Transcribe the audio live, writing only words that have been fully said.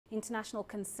International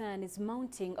concern is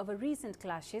mounting over recent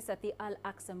clashes at the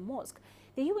al-Aqsa Mosque.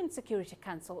 The UN Security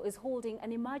Council is holding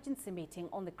an emergency meeting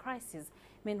on the crisis.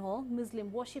 Meanwhile,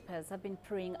 Muslim worshippers have been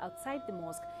praying outside the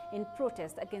mosque in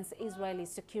protest against Israeli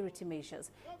security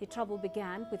measures. The trouble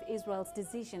began with Israel's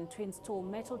decision to install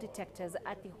metal detectors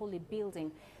at the holy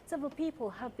building. Several people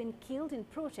have been killed in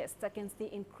protests against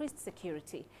the increased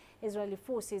security. Israeli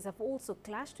forces have also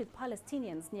clashed with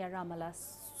Palestinians near Ramallah.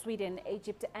 Sweden,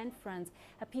 Egypt and France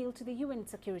appealed to the UN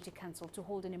Security Council to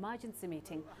hold an emergency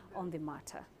meeting on the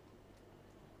matter.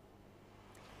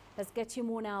 Let's get you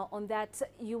more now on that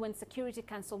UN Security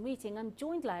Council meeting. I'm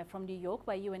joined live from New York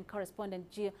by UN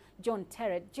correspondent John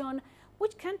Terrett. John,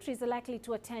 which countries are likely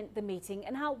to attend the meeting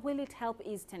and how will it help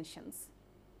ease tensions?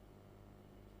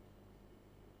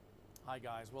 Hi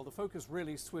guys. Well, the focus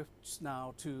really swifts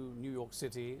now to New York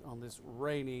City on this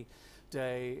rainy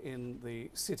day in the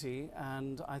city,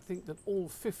 and I think that all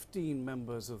 15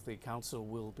 members of the council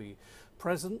will be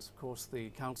present. Of course, the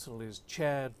council is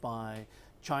chaired by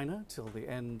China till the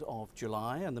end of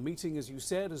July, and the meeting, as you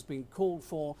said, has been called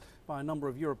for by a number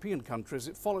of European countries.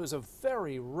 It follows a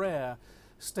very rare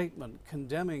statement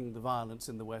condemning the violence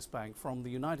in the West Bank from the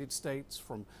United States,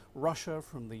 from Russia,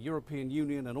 from the European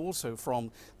Union and also from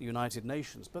the United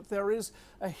Nations. But there is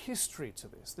a history to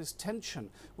this. This tension,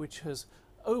 which has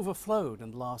overflowed in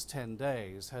the last 10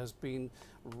 days, has been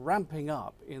ramping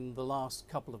up in the last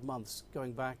couple of months,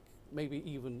 going back maybe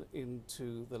even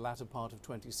into the latter part of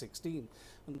 2016.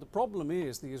 And the problem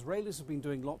is the Israelis have been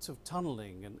doing lots of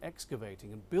tunneling and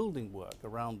excavating and building work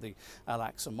around the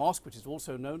al-Aqsa Mosque, which is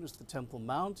also known as the Temple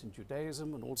Mount in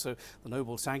Judaism and also the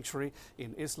Noble Sanctuary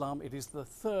in Islam. It is the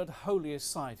third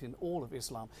holiest site in all of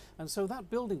Islam. And so that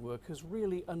building work has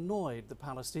really annoyed the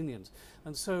Palestinians.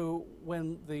 And so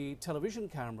when the television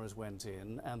cameras went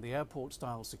in and the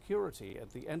airport-style security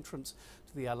at the entrance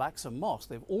to the al-Aqsa Mosque,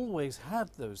 they've always had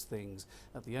those things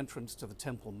at the entrance to the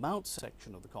Temple Mount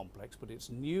section of the complex, but it's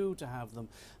new to have them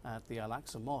at the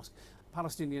al-Aqsa Mosque.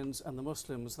 Palestinians and the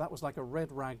Muslims, that was like a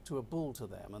red rag to a bull to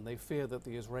them, and they fear that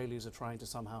the Israelis are trying to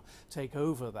somehow take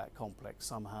over that complex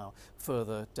somehow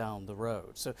further down the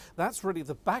road. So that's really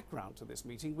the background to this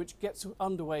meeting, which gets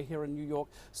underway here in New York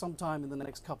sometime in the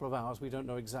next couple of hours. We don't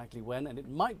know exactly when, and it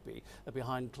might be a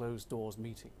behind closed doors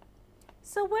meeting.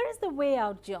 So where is the way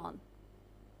out, John?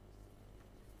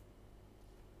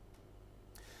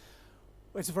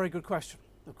 Well, it's a very good question.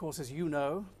 Of course, as you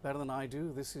know better than I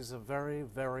do, this is a very,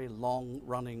 very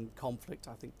long-running conflict.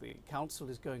 I think the Council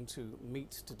is going to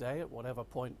meet today at whatever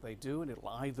point they do, and it'll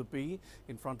either be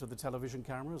in front of the television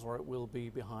cameras or it will be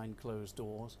behind closed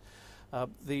doors.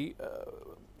 The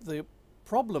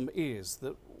problem is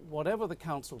that whatever the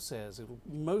Council says, it will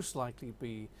most likely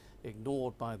be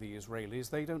ignored by the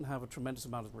Israelis. They don't have a tremendous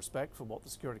amount of respect for what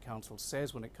the Security Council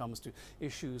says when it comes to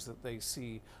issues that they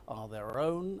see are their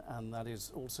own, and that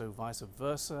is also vice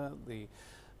versa. The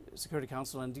Security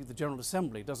Council and indeed the General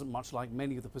Assembly doesn't much like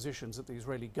many of the positions that the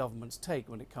Israeli governments take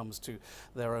when it comes to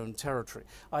their own territory.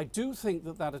 I do think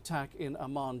that that attack in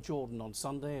Amman, Jordan on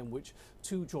Sunday, in which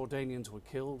 2 Jordanians were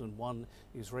killed and 1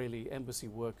 Israeli embassy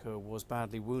worker was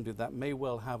badly wounded, that may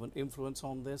well have an influence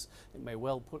on this. It may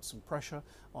well put some pressure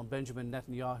on Benjamin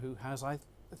Netanyahu, who has, I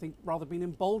think, rather been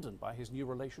emboldened by his new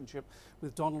relationship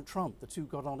with Donald Trump. The two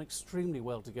got on extremely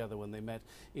well together when they met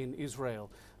in Israel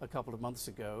a couple of months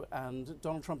ago, and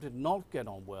Donald Trump did not get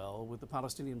on well with the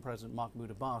Palestinian President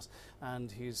Mahmoud Abbas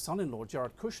and his son-in-law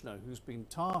Jared Kushner, who's been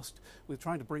tasked with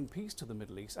trying to bring peace to the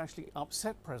Middle East, actually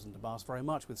upset President Abbas very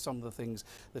much with some of the things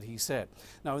that he said.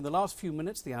 Now, in the last few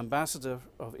minutes, the ambassador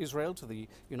of Israel to the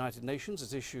United Nations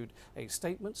has issued a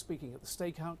statement speaking at the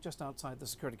stakeout just outside the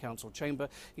Security Council chamber.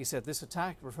 He said this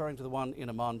attack, referring to the one in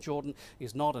Amman, Jordan,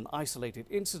 is not an isolated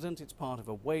incident. It's part of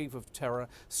a wave of terror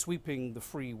sweeping the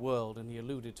free world, and he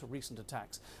alluded to recent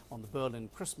attacks on the Berlin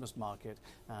Christmas market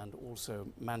and also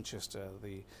Manchester,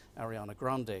 the Ariana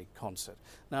Grande concert.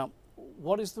 Now,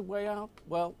 what is the way out?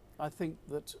 Well, I think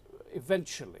that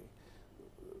eventually,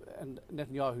 and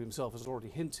Netanyahu himself has already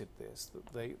hinted this,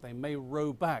 that they may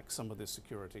row back some of this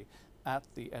security at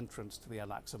the entrance to the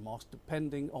al-Aqsa Mosque,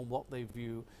 depending on what they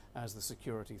view as the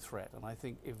security threat. And I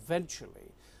think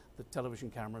eventually the television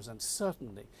cameras and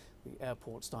certainly the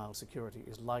airport-style security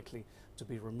is likely to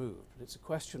be removed. But it's a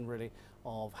question really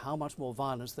of how much more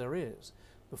violence there is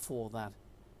before that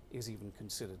is even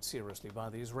considered seriously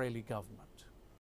by the Israeli government.